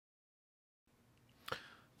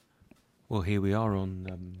Well, here we are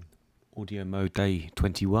on Audio Mode Day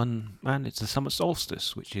 21, and it's the summer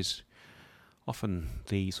solstice, which is often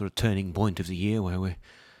the sort of turning point of the year where we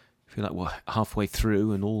feel like we're halfway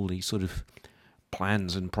through and all these sort of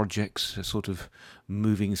plans and projects are sort of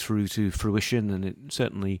moving through to fruition. And it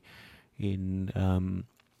certainly, in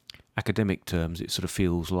academic terms, it sort of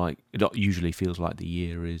feels like, it usually feels like the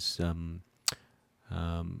year is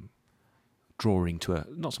drawing to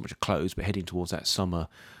not so much a close, but heading towards that summer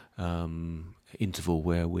interval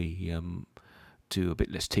where we do a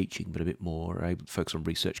bit less teaching, but a bit more able to focus on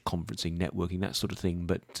research, conferencing, networking, that sort of thing.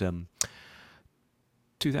 But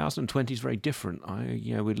 2020 is very different.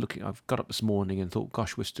 I've got up this morning and thought,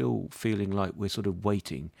 gosh, we're still feeling like we're sort of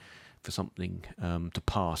waiting for something to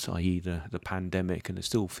pass, i.e. the pandemic, and it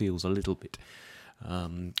still feels a little bit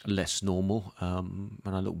less normal.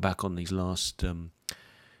 When I look back on these last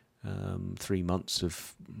 3 months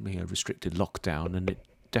of restricted lockdown, and it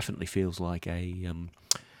definitely feels like a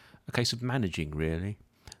case of managing, really.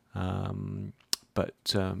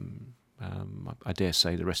 But I dare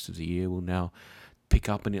say the rest of the year will now pick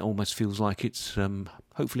up, and it almost feels like it's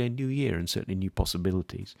hopefully a new year and certainly new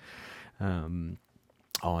possibilities.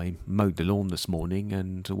 I mowed the lawn this morning,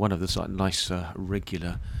 and one of the nice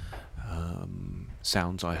regular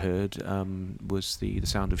sounds I heard was the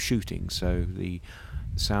sound of shooting. So the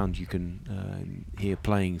sound you can hear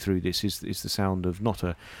playing through this is the sound of not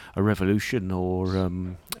a revolution or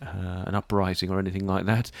an uprising or anything like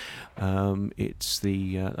that. It's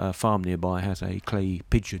the farm nearby has a clay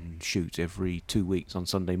pigeon shoot every 2 weeks on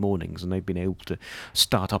Sunday mornings, and they've been able to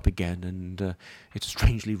start up again, and it's a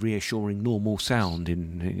strangely reassuring normal sound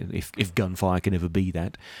if gunfire can ever be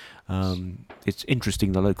that. It's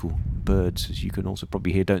interesting, the local birds, as you can also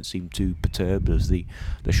probably hear, don't seem too perturbed as the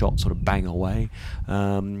shots sort of bang away,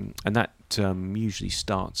 and that usually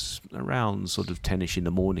starts around sort of 10ish in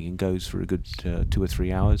the morning and goes for a good 2 or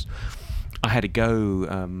 3 hours. I had a go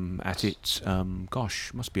at it,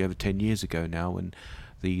 must be over 10 years ago now, when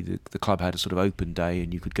the club had a sort of open day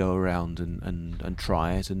and you could go around and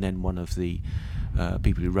try it, and then one of the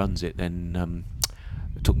people who runs it then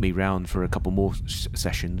took me round for a couple more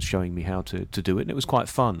sessions showing me how to do it, and it was quite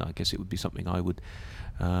fun. I guess it would be something I would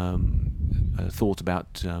thought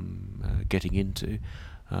about getting into,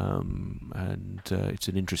 and it's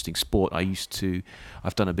an interesting sport.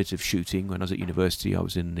 I've done a bit of shooting when I was at university. I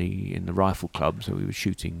was in the rifle club, so we were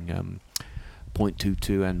shooting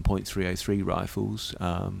 .22 and .303 rifles.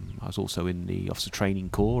 I was also in the officer training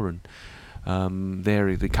corps, and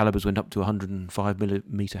there the calibers went up to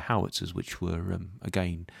 105mm howitzers, which were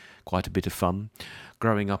again quite a bit of fun.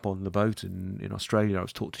 Growing up on the boat in Australia, I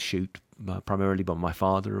was taught to shoot primarily by my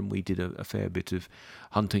father, and we did a fair bit of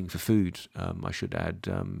hunting for food. I should add,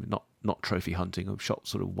 not trophy hunting. I've shot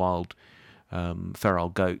sort of wild feral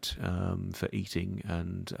goat for eating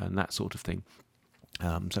and that sort of thing.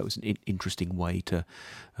 So it was an interesting way to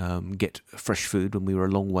get fresh food when we were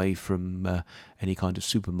a long way from any kind of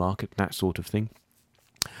supermarket, that sort of thing.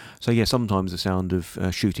 So yeah, sometimes the sound of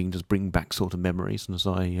shooting does bring back sort of memories. And as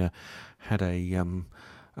I had a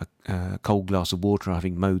cold glass of water,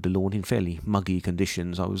 having mowed the lawn in fairly muggy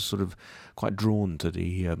conditions, I was sort of quite drawn to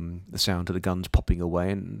the sound of the guns popping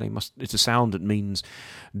away, and it's a sound that means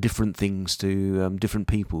different things to different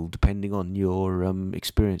people depending on your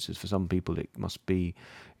experiences. For some people it must be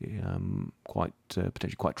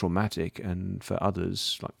potentially quite traumatic, and for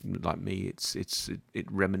others like me it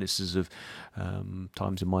reminisces of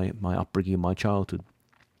times in my upbringing in my childhood.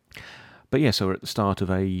 But yeah, so we're at the start of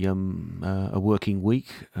a working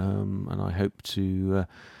week, and I hope to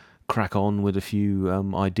crack on with a few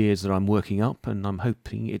ideas that I'm working up, and I'm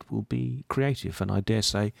hoping it will be creative, and I dare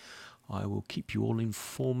say I will keep you all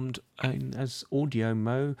informed as Audio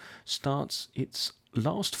Mo starts its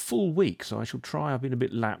last full week. So I've been a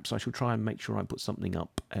bit lapsed, I shall try and make sure I put something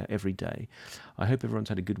up every day. I hope everyone's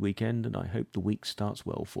had a good weekend, and I hope the week starts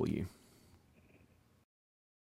well for you.